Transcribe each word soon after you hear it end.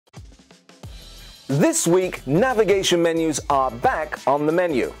This week, navigation menus are back on the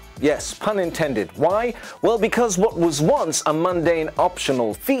menu. Yes, pun intended. Why? Well, because what was once a mundane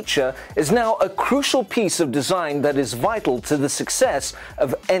optional feature is now a crucial piece of design that is vital to the success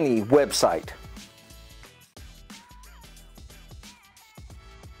of any website.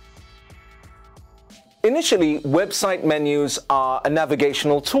 Initially, website menus are a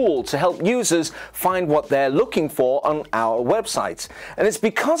navigational tool to help users find what they're looking for on our websites. And it's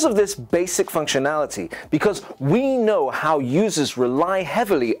because of this basic functionality, because we know how users rely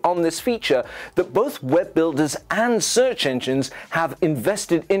heavily on this feature, that both web builders and search engines have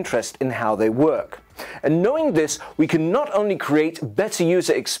invested interest in how they work. And knowing this, we can not only create better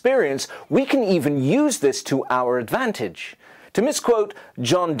user experience, we can even use this to our advantage. To misquote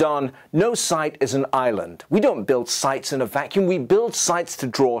John Donne, no site is an island. We don't build sites in a vacuum, we build sites to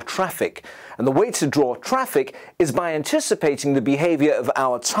draw traffic. And the way to draw traffic is by anticipating the behavior of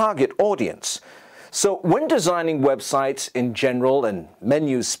our target audience. So when designing websites in general and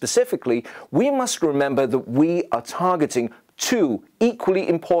menus specifically, we must remember that we are targeting two equally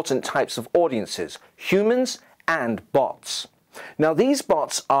important types of audiences, humans and bots. Now, these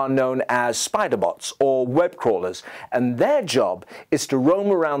bots are known as spider bots or web crawlers, and their job is to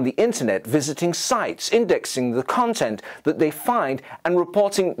roam around the internet visiting sites, indexing the content that they find and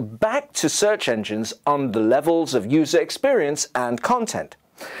reporting back to search engines on the levels of user experience and content.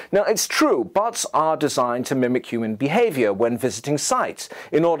 Now, it's true, bots are designed to mimic human behavior when visiting sites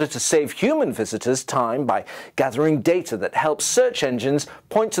in order to save human visitors time by gathering data that helps search engines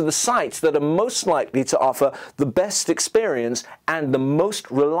point to the sites that are most likely to offer the best experience and the most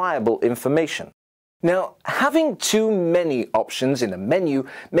reliable information. Now, having too many options in a menu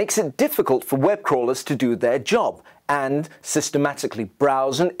makes it difficult for web crawlers to do their job and systematically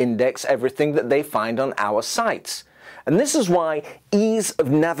browse and index everything that they find on our sites. And this is why ease of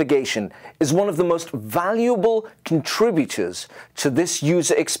navigation is one of the most valuable contributors to this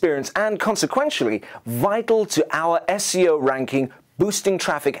user experience and consequentially vital to our SEO ranking, boosting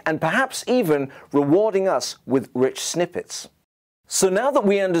traffic, and perhaps even rewarding us with rich snippets. So now that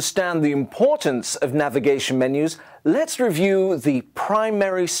we understand the importance of navigation menus, let's review the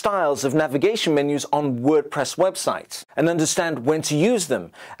primary styles of navigation menus on WordPress websites and understand when to use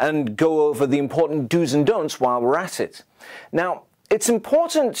them and go over the important do's and don'ts while we're at it. Now, it's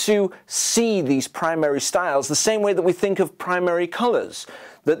important to see these primary styles the same way that we think of primary colors,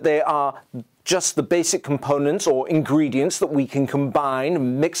 that they are just the basic components or ingredients that we can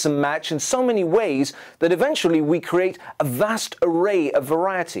combine, mix and match in so many ways that eventually we create a vast array of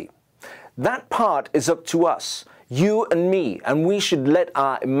variety. That part is up to us, you and me, and we should let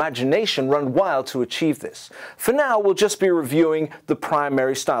our imagination run wild to achieve this. For now, we'll just be reviewing the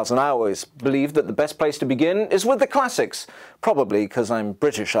primary styles, and I always believe that the best place to begin is with the classics, probably because I'm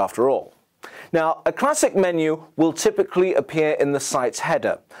British after all. Now, a classic menu will typically appear in the site's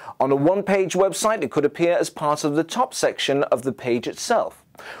header. On a one-page website, it could appear as part of the top section of the page itself.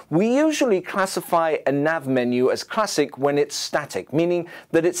 We usually classify a nav menu as classic when it's static, meaning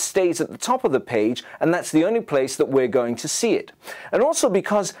that it stays at the top of the page and that's the only place that we're going to see it. And also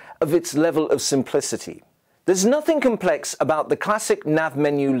because of its level of simplicity. There's nothing complex about the classic nav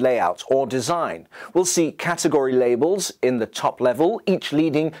menu layout or design. We'll see category labels in the top level, each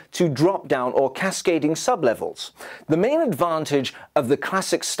leading to drop-down or cascading sub-levels. The main advantage of the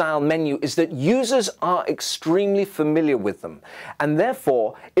classic style menu is that users are extremely familiar with them, and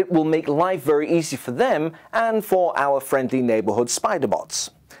therefore it will make life very easy for them and for our friendly neighborhood spider bots,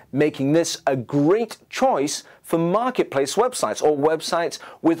 making this a great choice for marketplace websites or websites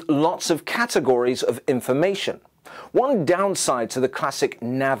with lots of categories of information. One downside to the classic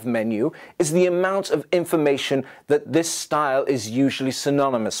nav menu is the amount of information that this style is usually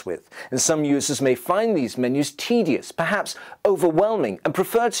synonymous with, and some users may find these menus tedious, perhaps overwhelming, and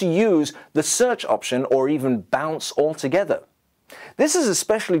prefer to use the search option or even bounce altogether. This is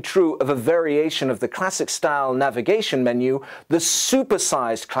especially true of a variation of the classic style navigation menu, the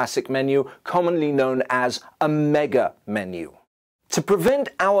supersized classic menu, commonly known as a mega menu. To prevent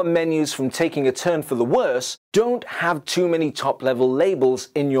our menus from taking a turn for the worse, don't have too many top-level labels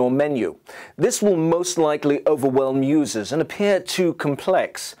in your menu. This will most likely overwhelm users and appear too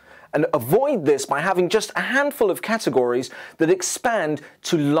complex. And avoid this by having just a handful of categories that expand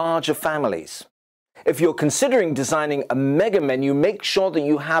to larger families. If you're considering designing a mega menu, make sure that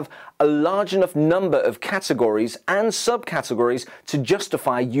you have a large enough number of categories and subcategories to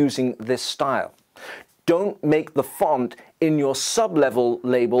justify using this style. Don't make the font in your sub-level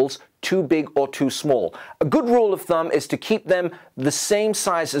labels too big or too small. A good rule of thumb is to keep them the same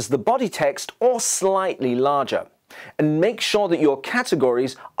size as the body text or slightly larger. And make sure that your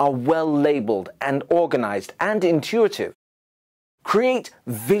categories are well labeled and organized and intuitive. Create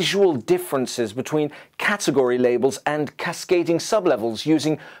visual differences between category labels and cascading sublevels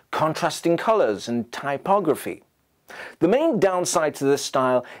using contrasting colors and typography. The main downside to this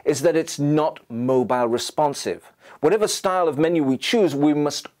style is that it's not mobile responsive. Whatever style of menu we choose, we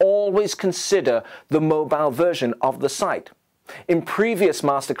must always consider the mobile version of the site. In previous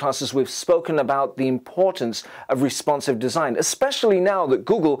masterclasses, we've spoken about the importance of responsive design, especially now that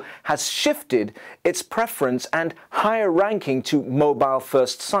Google has shifted its preference and higher ranking to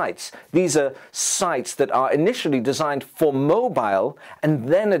mobile-first sites. These are sites that are initially designed for mobile and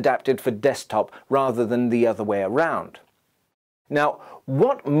then adapted for desktop rather than the other way around. Now,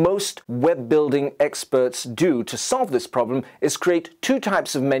 what most web building experts do to solve this problem is create two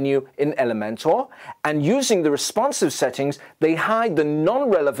types of menu in Elementor, and using the responsive settings, they hide the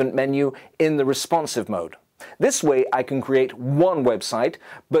non-relevant menu in the responsive mode. This way I can create one website,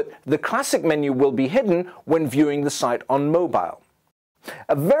 but the classic menu will be hidden when viewing the site on mobile.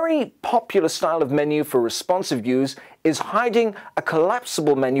 A very popular style of menu for responsive use is hiding a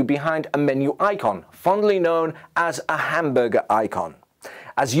collapsible menu behind a menu icon, fondly known as a hamburger icon.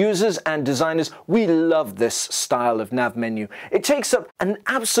 As users and designers, we love this style of nav menu. It takes up an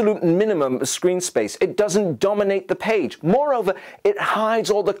absolute minimum of screen space. It doesn't dominate the page. Moreover, it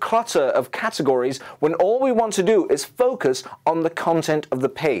hides all the clutter of categories when all we want to do is focus on the content of the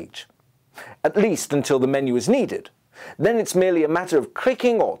page, at least until the menu is needed. Then it's merely a matter of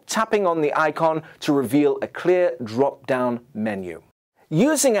clicking or tapping on the icon to reveal a clear drop-down menu.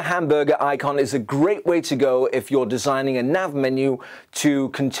 Using a hamburger icon is a great way to go if you're designing a nav menu to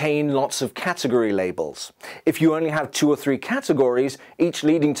contain lots of category labels. If you only have 2 or 3 categories, each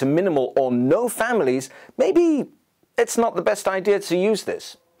leading to minimal or no families, maybe it's not the best idea to use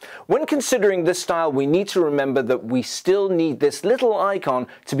this. When considering this style, we need to remember that we still need this little icon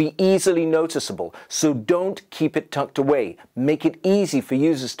to be easily noticeable, so don't keep it tucked away. Make it easy for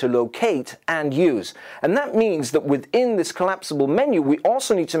users to locate and use. And that means that within this collapsible menu, we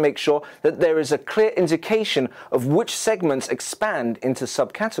also need to make sure that there is a clear indication of which segments expand into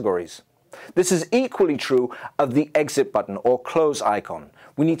subcategories. This is equally true of the exit button or close icon.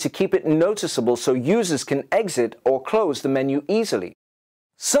 We need to keep it noticeable so users can exit or close the menu easily.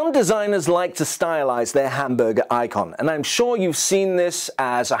 Some designers like to stylize their hamburger icon, and I'm sure you've seen this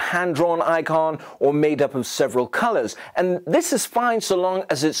as a hand-drawn icon or made up of several colors, and this is fine so long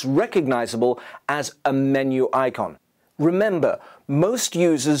as it's recognizable as a menu icon. Remember, most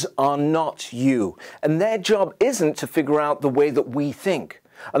users are not you, and their job isn't to figure out the way that we think.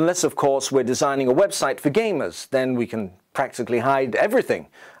 Unless, of course, we're designing a website for gamers, then we can practically hide everything.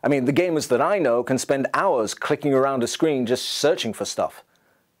 I mean, the gamers that I know can spend hours clicking around a screen just searching for stuff.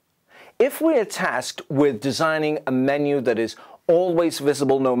 If we are tasked with designing a menu that is always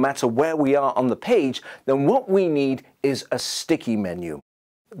visible no matter where we are on the page, then what we need is a sticky menu.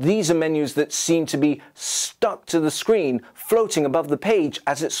 These are menus that seem to be stuck to the screen, floating above the page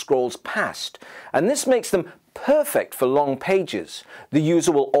as it scrolls past. And this makes them perfect for long pages. The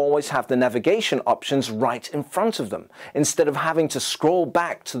user will always have the navigation options right in front of them, instead of having to scroll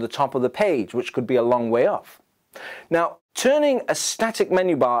back to the top of the page, which could be a long way off. Now, turning a static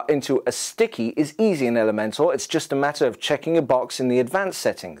menu bar into a sticky is easy in Elementor. It's just a matter of checking a box in the advanced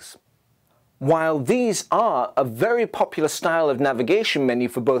settings. While these are a very popular style of navigation menu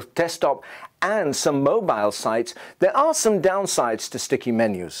for both desktop and some mobile sites, there are some downsides to sticky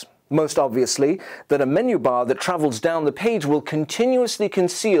menus. Most obviously, that a menu bar that travels down the page will continuously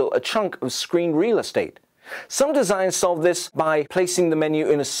conceal a chunk of screen real estate. Some designs solve this by placing the menu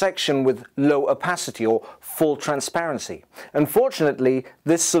in a section with low opacity or full transparency. Unfortunately,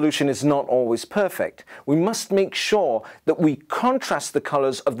 this solution is not always perfect. We must make sure that we contrast the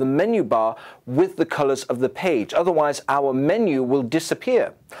colors of the menu bar with the colors of the page, otherwise our menu will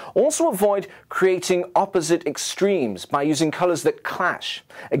disappear. Also avoid creating opposite extremes by using colors that clash.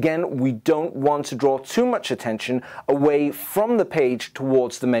 Again, we don't want to draw too much attention away from the page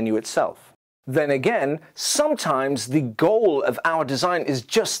towards the menu itself. Then again, sometimes the goal of our design is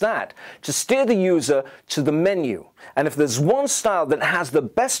just that, to steer the user to the menu. And if there's one style that has the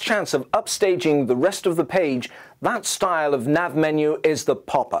best chance of upstaging the rest of the page, that style of nav menu is the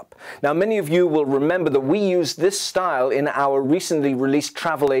pop-up. Now, many of you will remember that we used this style in our recently released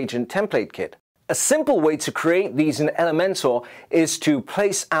travel agent template kit. A simple way to create these in Elementor is to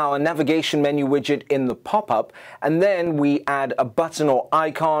place our navigation menu widget in the pop-up, and then we add a button or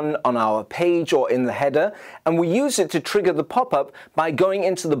icon on our page or in the header, and we use it to trigger the pop-up by going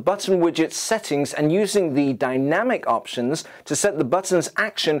into the button widget settings and using the dynamic options to set the button's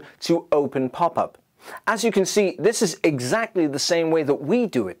action to open pop-up. As you can see, this is exactly the same way that we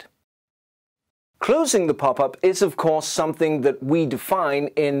do it. Closing the pop-up is of course something that we define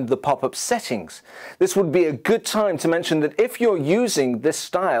in the pop-up settings. This would be a good time to mention that if you're using this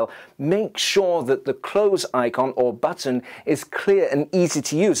style, make sure that the close icon or button is clear and easy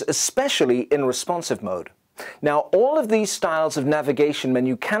to use, especially in responsive mode. Now, all of these styles of navigation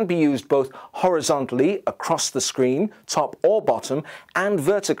menu can be used both horizontally across the screen, top or bottom, and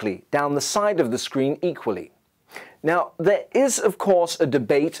vertically down the side of the screen equally. Now, there is of course a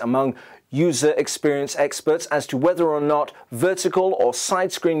debate among user experience experts as to whether or not vertical or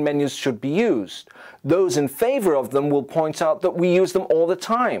side screen menus should be used. Those in favor of them will point out that we use them all the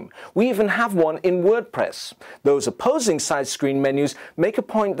time. We even have one in WordPress. Those opposing side screen menus make a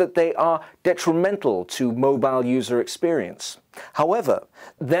point that they are detrimental to mobile user experience. However,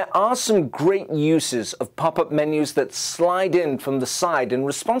 there are some great uses of pop-up menus that slide in from the side in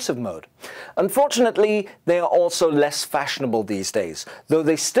responsive mode. Unfortunately, they are also less fashionable these days, though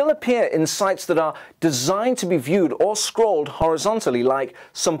they still appear in sites that are designed to be viewed or scrolled horizontally, like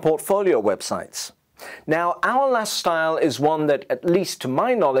some portfolio websites. Now, our last style is one that, at least to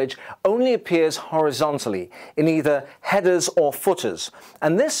my knowledge, only appears horizontally in either headers or footers,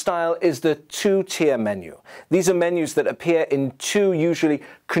 and this style is the two-tier menu. These are menus that appear in two usually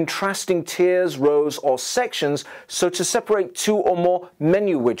contrasting tiers, rows, or sections, so to separate two or more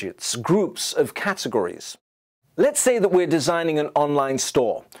menu widgets, groups of categories. Let's say that we're designing an online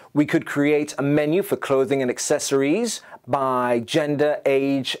store. We could create a menu for clothing and accessories by gender,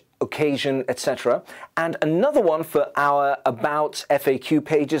 age, occasion, etc., and another one for our About, FAQ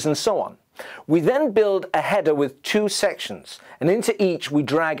pages, and so on. We then build a header with two sections, and into each we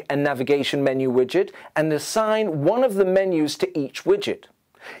drag a navigation menu widget and assign one of the menus to each widget.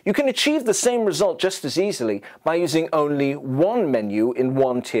 You can achieve the same result just as easily by using only one menu in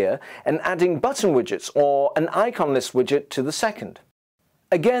one tier and adding button widgets or an icon list widget to the second.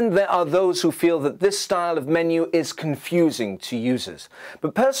 Again, there are those who feel that this style of menu is confusing to users,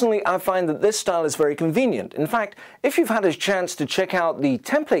 but personally I find that this style is very convenient. In fact, if you've had a chance to check out the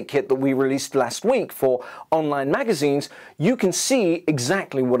template kit that we released last week for online magazines, you can see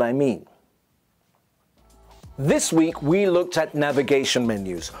exactly what I mean. This week we looked at navigation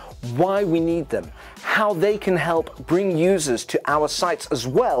menus, why we need them, how they can help bring users to our sites as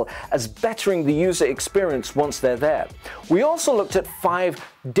well as bettering the user experience once they're there. We also looked at 5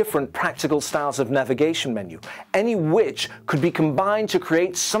 different practical styles of navigation menu, any which could be combined to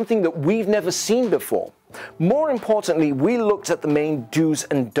create something that we've never seen before. More importantly, we looked at the main do's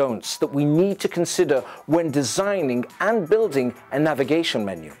and don'ts that we need to consider when designing and building a navigation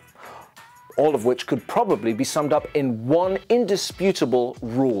menu, all of which could probably be summed up in one indisputable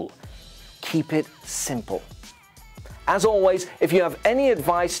rule: keep it simple. As always, if you have any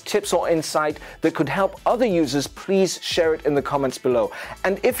advice, tips, or insight that could help other users, please share it in the comments below.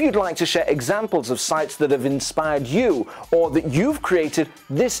 And if you'd like to share examples of sites that have inspired you or that you've created,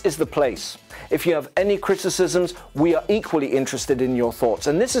 this is the place. If you have any criticisms, we are equally interested in your thoughts,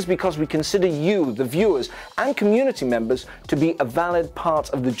 and this is because we consider you, the viewers and community members, to be a valid part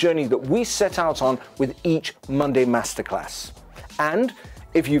of the journey that we set out on with each Monday Masterclass. And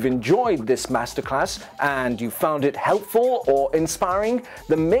if you've enjoyed this masterclass and you found it helpful or inspiring,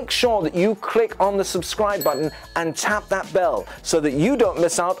 then make sure that you click on the subscribe button and tap that bell so that you don't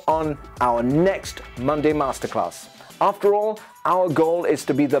miss out on our next Monday Masterclass. After all, our goal is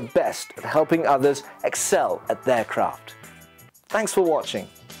to be the best at helping others excel at their craft. Thanks for watching.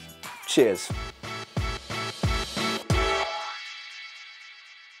 Cheers.